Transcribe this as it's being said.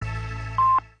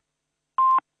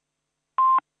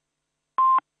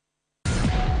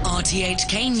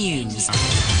RTHK News.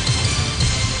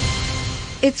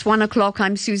 It's 1 o'clock.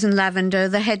 I'm Susan Lavender.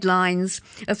 The headlines.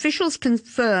 Officials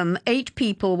confirm 8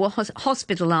 people were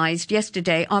hospitalised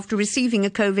yesterday after receiving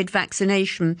a COVID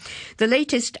vaccination. The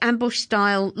latest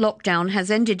ambush-style lockdown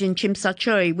has ended in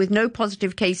Chimsachoi with no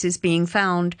positive cases being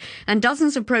found, and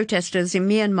dozens of protesters in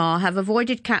Myanmar have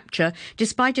avoided capture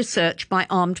despite a search by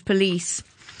armed police.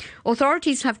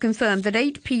 Authorities have confirmed that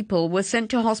 8 people were sent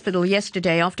to hospital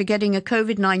yesterday after getting a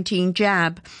COVID-19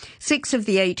 jab. 6 of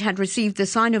the 8 had received the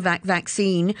Sinovac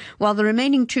vaccine, while the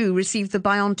remaining 2 received the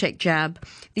BioNTech jab.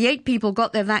 The 8 people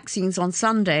got their vaccines on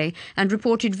Sunday and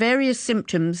reported various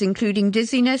symptoms, including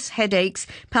dizziness, headaches,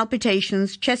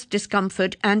 palpitations, chest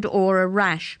discomfort and/or a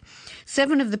rash.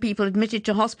 7 of the people admitted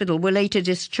to hospital were later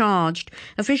discharged.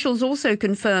 Officials also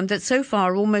confirmed that so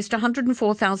far almost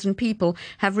 104,000 people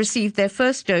have received their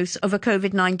first dose of a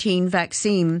COVID-19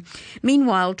 vaccine.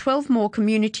 Meanwhile, 12 more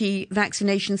community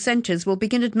vaccination centres will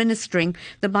begin administering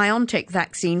the BioNTech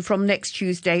vaccine from next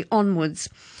Tuesday onwards.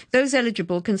 Those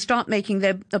eligible can start making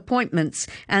their appointments,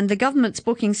 and the government's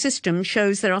booking system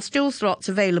shows there are still slots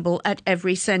available at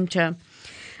every centre.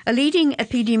 A leading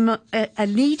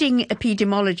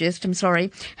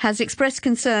epidemiologist, has expressed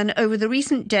concern over the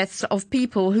recent deaths of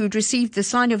people who'd received the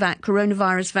Sinovac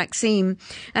coronavirus vaccine.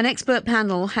 An expert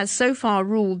panel has so far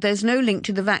ruled there's no link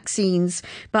to the vaccines,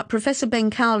 but Professor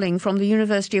Ben Cowling from the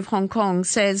University of Hong Kong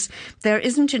says there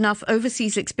isn't enough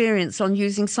overseas experience on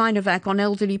using Sinovac on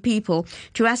elderly people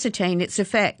to ascertain its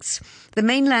effects. The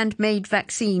mainland-made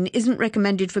vaccine isn't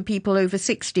recommended for people over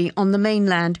 60 on the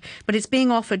mainland, but it's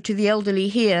being offered to the elderly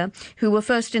here who were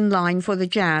first in line for the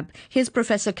jab. Here's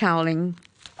Professor Cowling.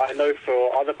 I know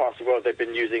for other parts of the world they've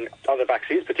been using other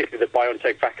vaccines, particularly the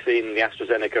BioNTech vaccine and the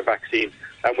AstraZeneca vaccine,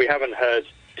 and we haven't heard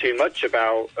too much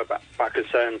about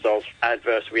concerns of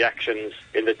adverse reactions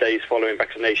in the days following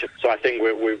vaccination. So I think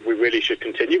we really should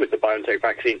continue with the BioNTech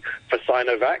vaccine. For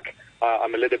Sinovac,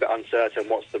 I'm a little bit uncertain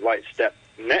what's the right step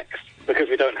next, because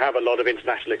we don't have a lot of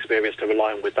international experience to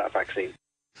rely on with that vaccine.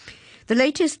 The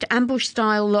latest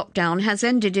ambush-style lockdown has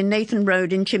ended in Nathan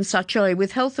Road in Chimsachoi,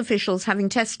 with health officials having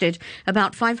tested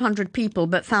about 500 people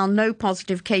but found no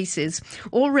positive cases.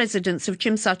 All residents of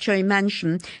Chimsachoi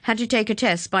Mansion had to take a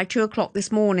test by 2 o'clock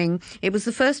this morning. It was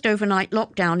the first overnight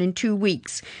lockdown in 2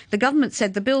 weeks. The government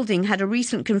said the building had a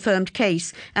recent confirmed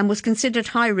case and was considered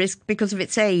high risk because of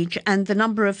its age and the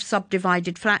number of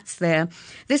subdivided flats there.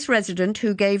 This resident,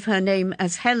 who gave her name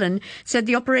as Helen, said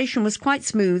the operation was quite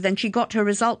smooth and she got her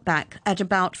result back at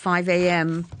about 5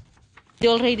 a.m. They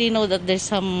already know that there's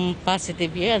some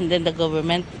positive here, and then the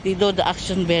government, they do the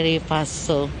action very fast,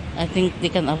 so I think they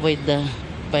can avoid the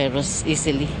virus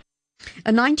easily.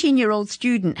 A 19-year-old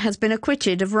student has been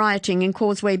acquitted of rioting in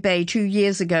Causeway Bay 2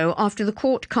 years ago after the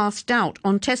court cast doubt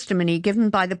on testimony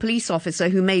given by the police officer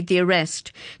who made the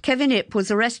arrest. Kevin Ip was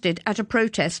arrested at a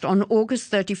protest on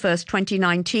August 31st,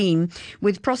 2019,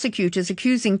 with prosecutors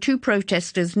accusing 2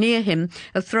 protesters near him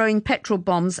of throwing petrol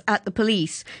bombs at the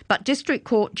police. But District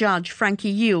Court Judge Frankie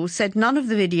Yule said none of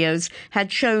the videos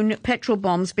had shown petrol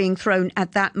bombs being thrown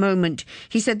at that moment.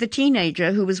 He said the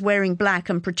teenager, who was wearing black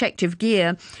and protective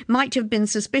gear, might have been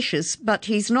suspicious, but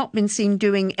he's not been seen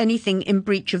doing anything in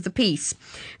breach of the peace.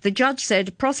 The judge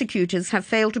said prosecutors have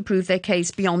failed to prove their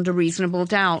case beyond a reasonable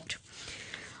doubt.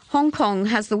 Hong Kong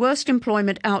has the worst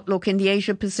employment outlook in the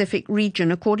Asia-Pacific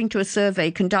region, according to a survey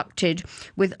conducted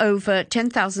with over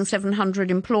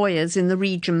 10,700 employers in the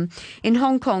region. In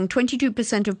Hong Kong,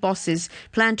 22% of bosses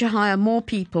plan to hire more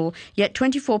people, yet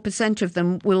 24% of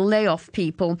them will lay off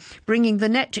people, bringing the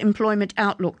net employment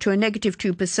outlook to a negative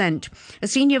 2%. A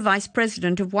senior vice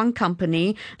president of one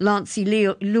company, Lancy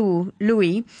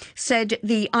Louis, said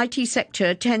the IT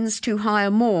sector tends to hire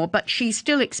more, but she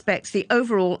still expects the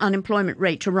overall unemployment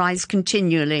rate to rise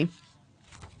continually.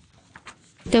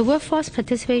 The workforce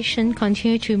participation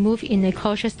continued to move in a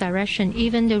cautious direction,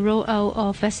 even the rollout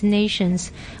of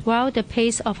vaccinations. While the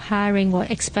pace of hiring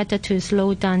was expected to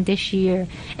slow down this year,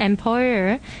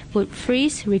 employers would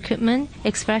freeze recruitment,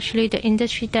 especially the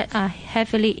industry that are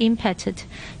heavily impacted.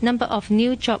 Number of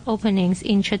new job openings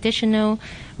in traditional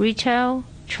retail,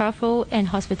 travel and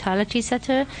hospitality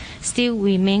sector still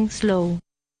remain slow.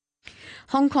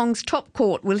 Hong Kong's top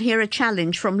court will hear a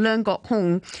challenge from Leung Kok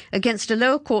Hong against a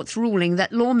lower court's ruling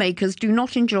that lawmakers do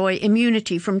not enjoy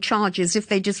immunity from charges if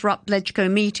they disrupt LegCo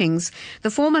meetings.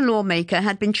 The former lawmaker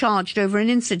had been charged over an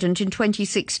incident in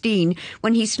 2016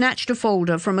 when he snatched a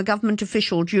folder from a government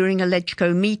official during a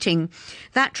LegCo meeting.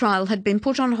 That trial had been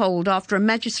put on hold after a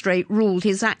magistrate ruled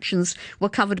his actions were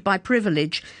covered by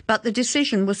privilege, but the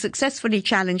decision was successfully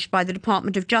challenged by the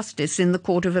Department of Justice in the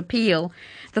Court of Appeal.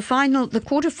 The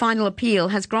Court of Final Appeal Appeal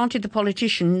has granted the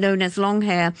politician, known as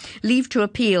Longhair, leave to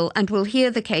appeal and will hear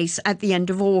the case at the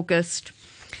end of August.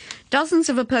 Dozens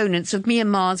of opponents of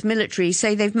Myanmar's military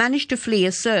say they've managed to flee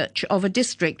a search of a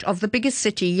district of the biggest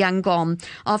city, Yangon,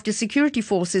 after security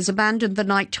forces abandoned the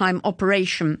nighttime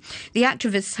operation. The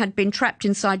activists had been trapped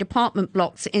inside apartment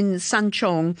blocks in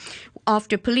Sanchong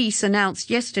after police announced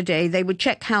yesterday they would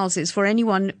check houses for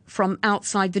anyone from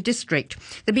outside the district.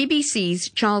 The BBC's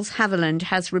Charles Haviland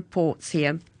has reports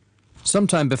here.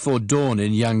 Sometime before dawn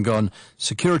in Yangon,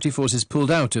 security forces pulled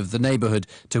out of the neighbourhood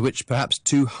to which perhaps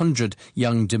 200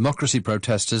 young democracy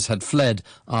protesters had fled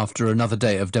after another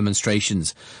day of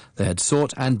demonstrations. They had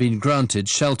sought and been granted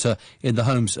shelter in the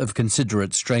homes of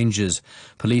considerate strangers.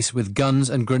 Police with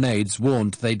guns and grenades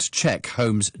warned they'd check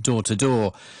homes door to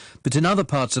door. But in other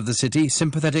parts of the city,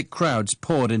 sympathetic crowds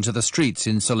poured into the streets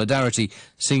in solidarity,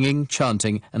 singing,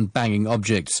 chanting and banging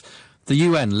objects. The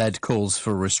UN led calls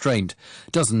for restraint.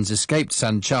 Dozens escaped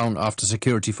Sanchong after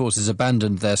security forces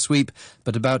abandoned their sweep,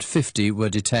 but about 50 were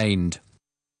detained.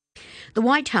 The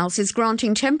White House is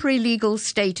granting temporary legal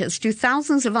status to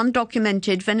thousands of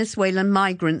undocumented Venezuelan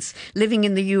migrants living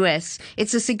in the US.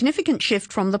 It's a significant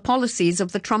shift from the policies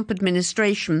of the Trump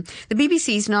administration. The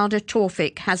BBC's Nada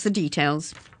Tawfik has the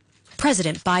details.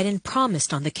 President Biden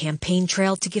promised on the campaign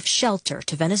trail to give shelter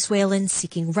to Venezuelans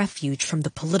seeking refuge from the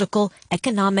political,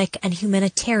 economic, and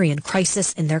humanitarian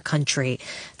crisis in their country.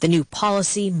 The new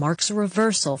policy marks a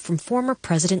reversal from former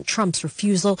President Trump's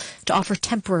refusal to offer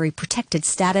temporary protected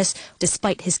status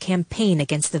despite his campaign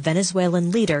against the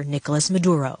Venezuelan leader Nicolas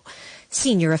Maduro.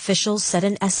 Senior officials said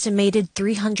an estimated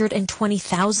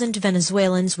 320,000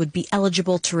 Venezuelans would be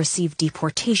eligible to receive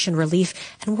deportation relief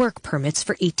and work permits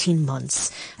for 18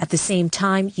 months. At the same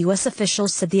time, U.S.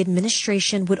 officials said the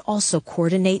administration would also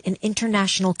coordinate an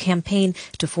international campaign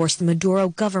to force the Maduro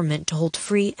government to hold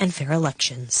free and fair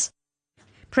elections.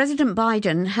 President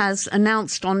Biden has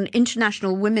announced on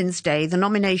International Women's Day the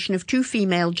nomination of 2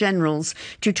 female generals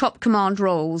to top command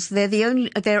roles.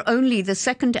 They're only the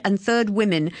second and third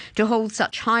women to hold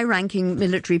such high-ranking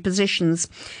military positions.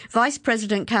 Vice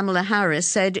President Kamala Harris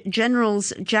said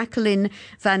Generals Jacqueline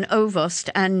Van Ovost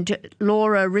and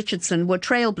Laura Richardson were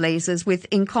trailblazers with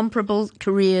incomparable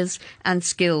careers and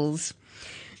skills.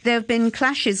 There have been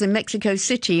clashes in Mexico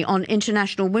City on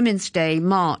International Women's Day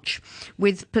march,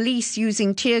 with police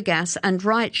using tear gas and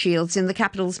riot shields in the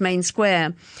capital's main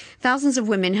square. Thousands of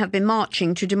women have been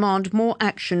marching to demand more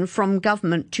action from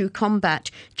government to combat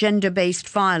gender-based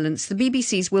violence. The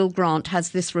BBC's Will Grant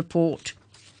has this report.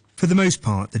 For the most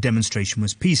part, the demonstration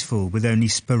was peaceful, with only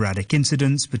sporadic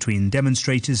incidents between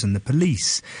demonstrators and the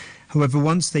police. However,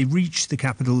 once they reached the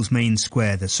capital's main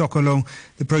square, the Zócalo,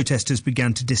 the protesters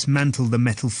began to dismantle the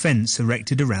metal fence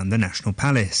erected around the National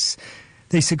Palace.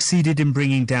 They succeeded in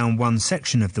bringing down one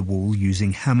section of the wall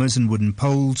using hammers and wooden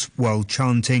poles while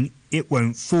chanting, "It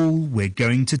won't fall, we're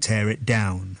going to tear it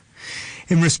down."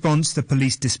 In response, the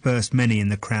police dispersed many in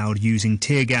the crowd using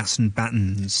tear gas and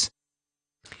batons.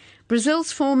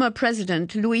 Brazil's former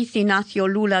president, Luiz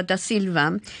Inácio Lula da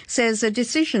Silva, says a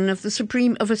decision of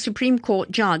a Supreme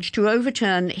Court judge to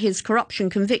overturn his corruption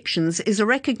convictions is a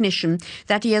recognition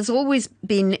that he has always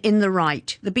been in the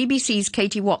right. The BBC's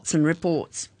Katie Watson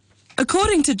reports.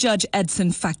 According to Judge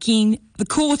Edson Fachin, the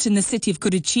court in the city of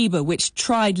Curitiba, which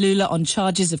tried Lula on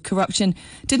charges of corruption,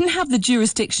 didn't have the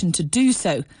jurisdiction to do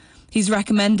so. He's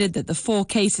recommended that the 4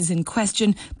 cases in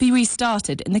question be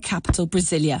restarted in the capital,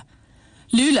 Brasilia.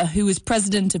 Lula, who was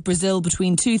president of Brazil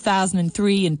between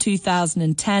 2003 and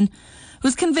 2010,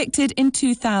 was convicted in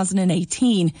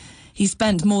 2018. He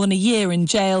spent more than a year in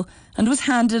jail and was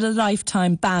handed a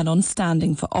lifetime ban on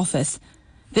standing for office.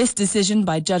 This decision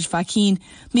by Judge Fachin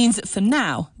means that for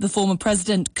now, the former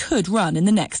president could run in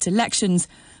the next elections,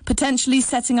 potentially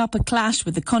setting up a clash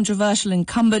with the controversial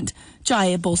incumbent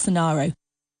Jair Bolsonaro.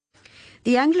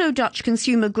 The Anglo-Dutch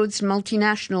consumer goods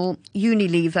multinational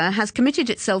Unilever has committed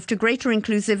itself to greater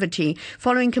inclusivity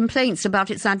following complaints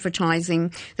about its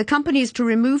advertising. The company is to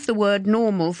remove the word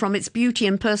normal from its beauty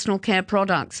and personal care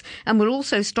products and will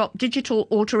also stop digital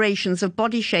alterations of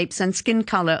body shapes and skin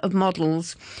colour of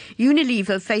models.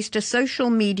 Unilever faced a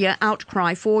social media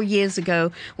outcry 4 years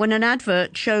ago when an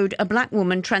advert showed a black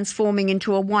woman transforming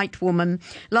into a white woman.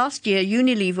 Last year,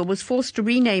 Unilever was forced to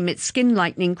rename its skin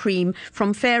lightening cream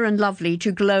from Fair and Lovely to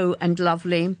Glow and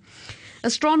Lovely.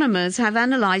 Astronomers have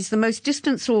analysed the most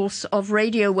distant source of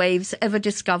radio waves ever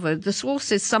discovered. The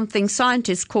source is something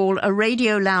scientists call a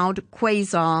radio-loud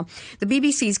quasar. The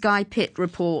BBC's Guy Pitt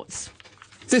reports.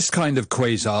 This kind of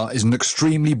quasar is an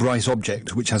extremely bright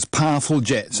object which has powerful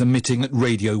jets emitting at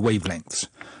radio wavelengths.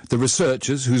 The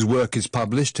researchers, whose work is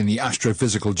published in the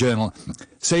Astrophysical Journal,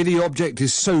 say the object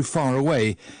is so far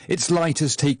away its light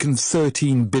has taken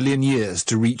 13 billion years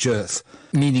to reach Earth,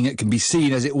 meaning it can be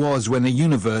seen as it was when the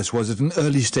universe was at an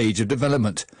early stage of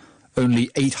development, only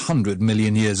 800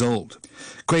 million years old.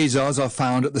 Quasars are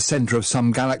found at the centre of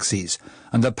some galaxies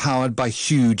and are powered by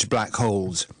huge black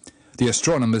holes. The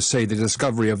astronomers say the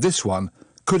discovery of this one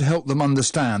could help them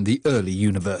understand the early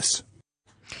universe.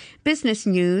 Business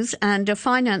news, and a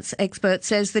finance expert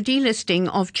says the delisting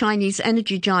of Chinese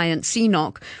energy giant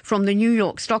CNOOC from the New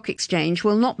York Stock Exchange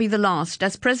will not be the last,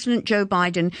 as President Joe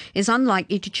Biden is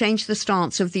unlikely to change the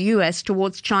stance of the US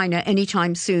towards China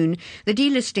anytime soon. The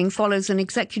delisting follows an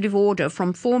executive order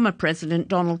from former President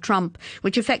Donald Trump,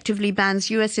 which effectively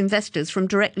bans US investors from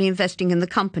directly investing in the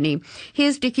company.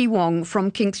 Here's Dickie Wong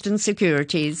from Kingston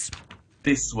Securities.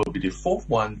 This will be the fourth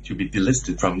one to be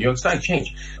delisted from New York Stock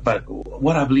Exchange. But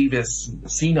what I believe is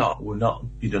CNOOC will not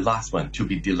be the last one to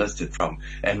be delisted from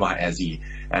NYSE.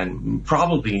 And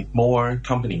probably more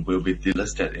companies will be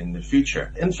delisted in the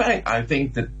future. In fact, I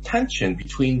think the tension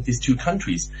between these two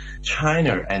countries,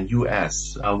 China and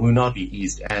US, will not be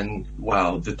eased. And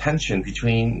while the tension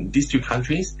between these two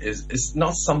countries is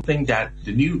not something that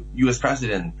the new US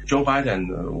President, Joe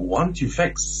Biden, want to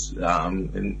fix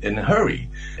in a hurry.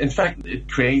 In fact, it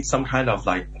creates some kind of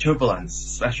like turbulence,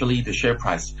 especially the share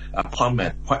price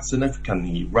plummet quite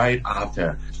significantly right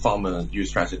after former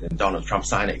US President Donald Trump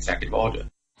signed an executive order.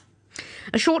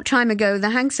 A short time ago,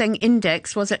 the Hang Seng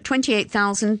Index was at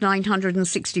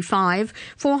 28,965,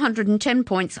 410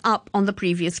 points up on the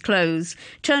previous close.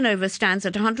 Turnover stands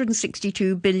at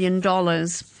 $162 billion.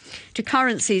 To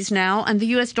currencies now, and the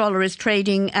US dollar is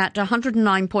trading at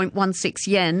 109.16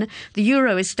 yen. The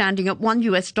euro is standing at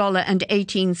 $1 and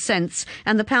 18 cents,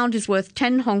 and the pound is worth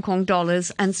 10 Hong Kong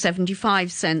dollars and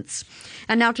 75 cents.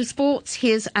 And now to sports,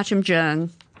 here's Atom Jung.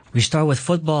 We start with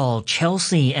football.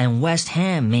 Chelsea and West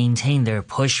Ham maintain their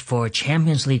push for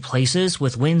Champions League places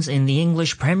with wins in the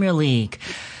English Premier League.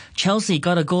 Chelsea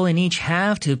got a goal in each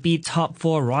half to beat top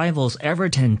four rivals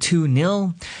Everton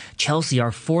 2-0. Chelsea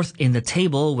are fourth in the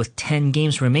table with 10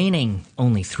 games remaining,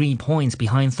 only 3 points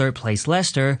behind third place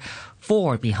Leicester,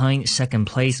 4 behind second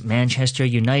place Manchester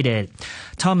United.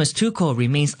 Thomas Tuchel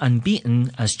remains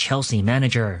unbeaten as Chelsea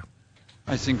manager.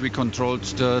 I think we controlled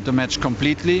the match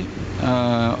completely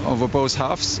over both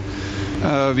halves.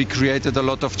 We created a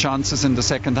lot of chances in the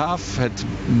second half, had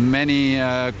many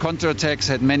counterattacks,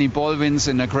 had many ball wins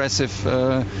in aggressive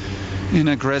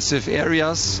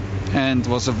areas, and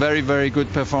was a very, very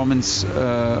good performance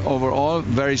overall.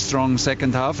 Very strong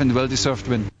second half and well-deserved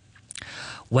win.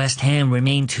 West Ham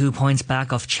remain 2 points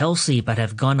back of Chelsea but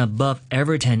have gone above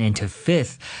Everton into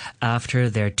fifth after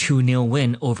their 2-0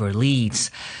 win over Leeds.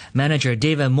 Manager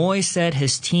David Moyes said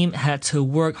his team had to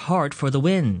work hard for the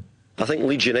win. I think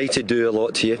Leeds United do a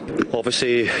lot to you.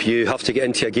 Obviously, you have to get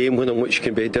into a game winning, which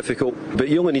can be difficult. But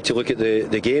you only need to look at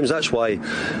the games. That's why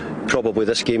probably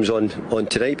this game's on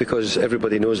tonight, because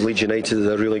everybody knows Leeds United is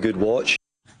a really good watch.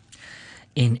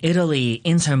 In Italy,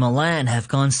 Inter Milan have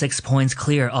gone 6 points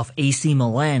clear of AC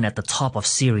Milan at the top of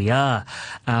Serie A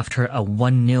after a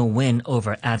 1-0 win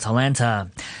over Atalanta.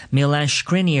 Milan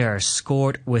Skriniar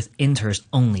scored with Inter's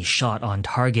only shot on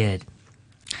target.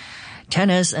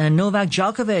 Tennis, and Novak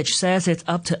Djokovic says it's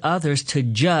up to others to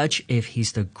judge if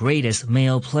he's the greatest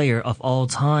male player of all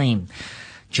time.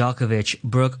 Djokovic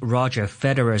broke Roger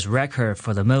Federer's record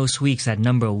for the most weeks at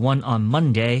number 1 on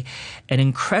Monday, an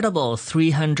incredible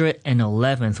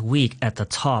 311th week at the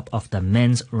top of the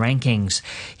men's rankings.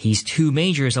 He's 2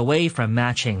 majors away from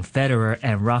matching Federer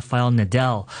and Rafael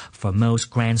Nadal for most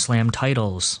Grand Slam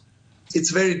titles.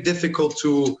 It's very difficult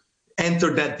to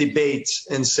enter that debate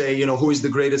and say, who is the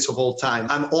greatest of all time.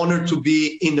 I'm honored to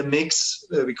be in the mix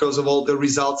because of all the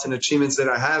results and achievements that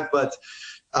I have, but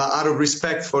out of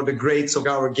respect for the greats of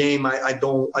our game, I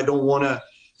don't want to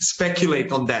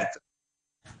speculate on that.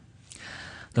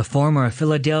 The former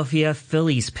Philadelphia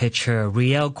Phillies pitcher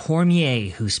Riel Cormier,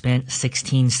 who spent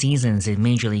 16 seasons in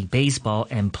Major League Baseball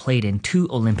and played in 2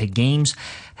 Olympic Games,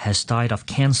 has died of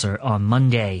cancer on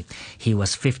Monday. He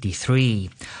was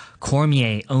 53.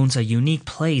 Cormier owns a unique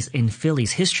place in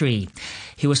Phillies history.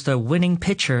 He was the winning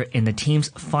pitcher in the team's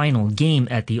final game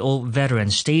at the Old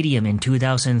Veterans Stadium in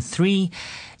 2003,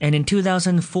 and in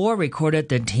 2004 recorded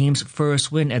the team's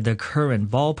first win at the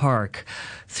current ballpark.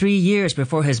 3 years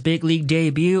before his big league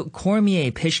debut,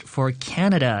 Cormier pitched for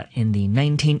Canada in the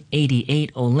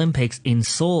 1988 Olympics in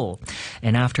Seoul.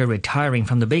 And after retiring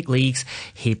from the big leagues,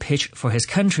 he pitched for his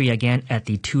country again at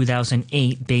the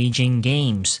 2008 Beijing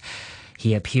Games.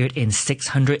 He appeared in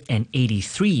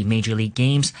 683 Major League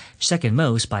games, second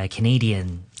most by a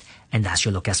Canadian. And that's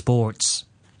your look at sports.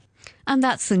 And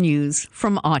that's the news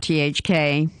from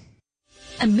RTHK.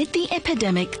 Amid the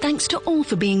epidemic, thanks to all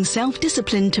for being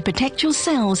self-disciplined to protect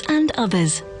yourselves and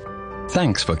others.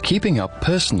 Thanks for keeping up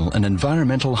personal and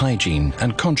environmental hygiene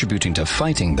and contributing to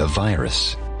fighting the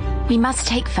virus. We must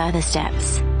take further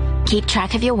steps. Keep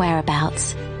track of your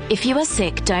whereabouts. If you are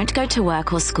sick, don't go to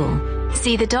work or school.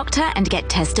 See the doctor and get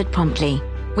tested promptly.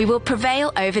 We will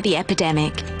prevail over the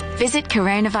epidemic. Visit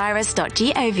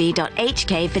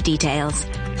coronavirus.gov.hk for details.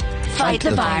 Fight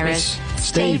the virus.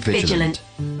 Stay vigilant.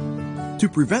 To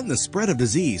prevent the spread of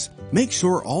disease, make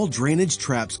sure all drainage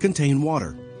traps contain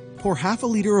water. Pour half a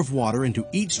liter of water into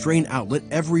each drain outlet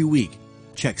every week.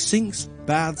 Check sinks,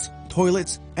 baths,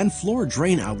 toilets, and floor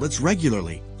drain outlets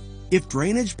regularly. If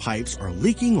drainage pipes are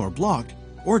leaking or blocked,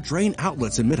 or drain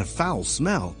outlets emit a foul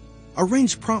smell,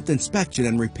 arrange prompt inspection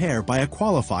and repair by a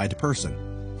qualified person.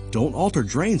 Don't alter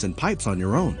drains and pipes on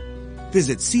your own.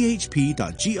 Visit chp.gov.hk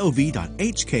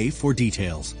for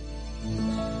details.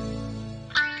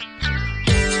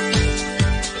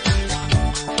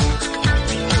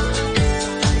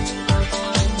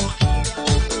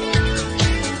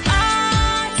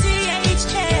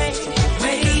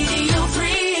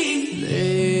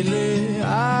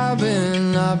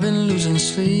 I've been losing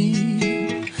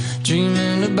sleep,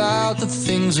 dreaming about the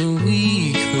things that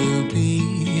we could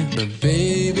be. But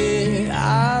baby,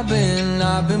 I've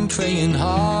been praying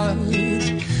hard.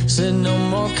 Said no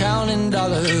more counting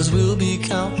dollars, we'll be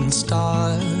counting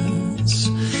stars.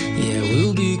 Yeah,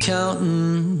 we'll be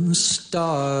counting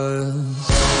stars.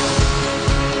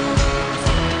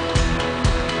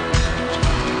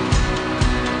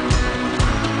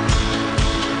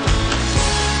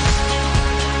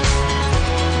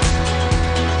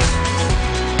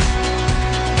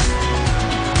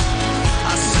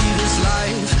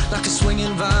 Like a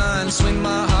swinging vine, swing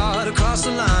my heart across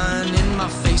the line. In my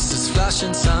face is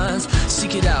flashing signs.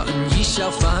 Seek it out and ye shall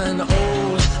find.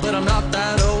 Old, but I'm not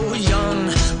that old.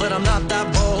 Young, but I'm not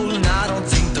that bold. And I don't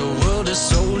think the world is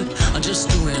sold. I'm just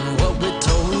doing what we're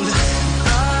told.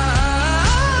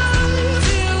 I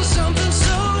feel something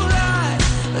so right,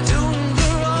 doing the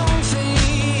wrong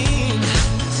thing.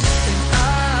 And I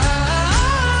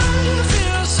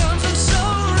feel something so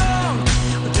wrong,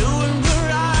 doing the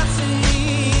right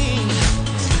thing.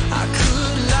 I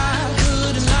could lie.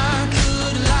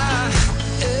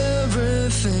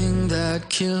 Everything that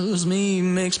kills me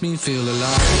makes me feel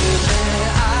alive.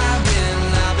 I've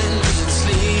been losing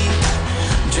sleep,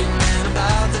 dreaming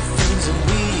about the things that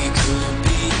we could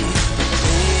be.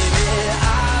 Baby,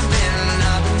 I've been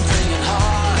praying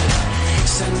hard.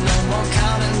 Said no more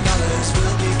counting dollars,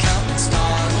 we'll be counting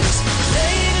stars.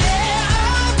 Lately,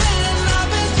 I've been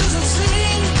losing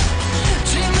sleep,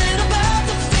 dreaming about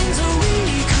the things that we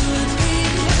could be.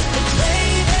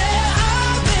 Baby,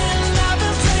 I've been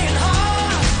praying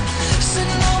hard. Said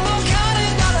no more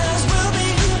counting dollars, we'll be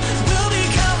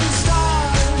counting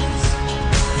stars.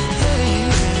 Hey.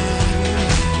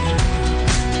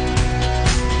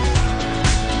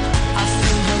 I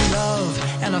feel your love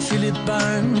and I feel it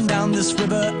burn down this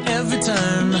river every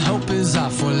turn. Hope is our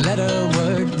four-letter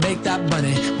word. Make that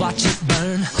money, watch it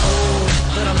burn. Old,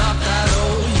 but I'm not that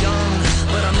old. Young,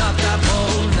 but I'm not that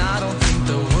bold. And I don't think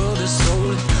the world is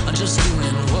sold. I'm just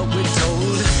doing what we're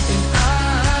told. And I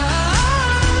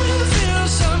feel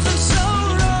something so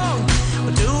wrong,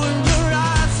 doing the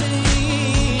right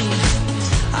thing.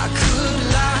 I could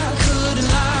lie.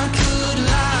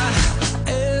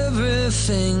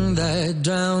 Everything that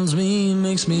drowns me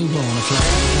makes me wanna fly.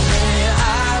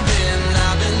 I've been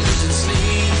losing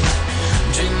sleep,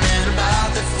 dreaming about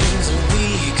the things that we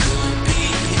could be.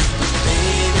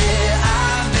 Baby,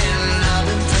 I've been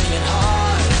praying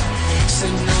hard.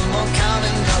 Say no more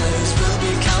counting dollars, we'll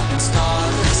be counting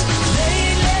stars.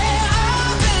 Lately,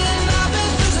 I've been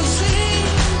losing sleep,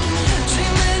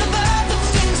 dreaming about the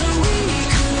things that we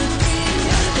could be.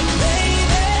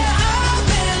 Baby, I've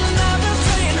been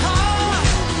praying hard.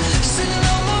 Say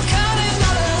no more counting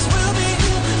dollars, we'll be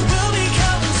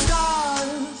counting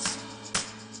stars.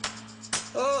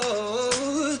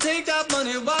 Oh, take that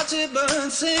money, watch it burn,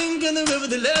 sink in the river,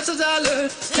 the lessons I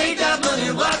learned. Take that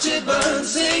money, watch it burn,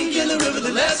 sink in the river,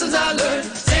 the lessons I learned.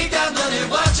 Take that money,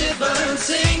 watch it burn,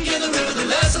 sink in the river, the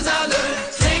lessons I learned.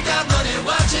 Take that money,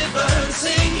 watch it burn,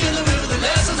 sink in the river, the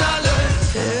lessons I learned.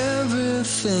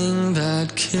 Everything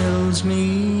that kills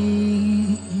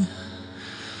me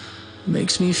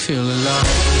makes me feel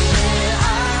alive.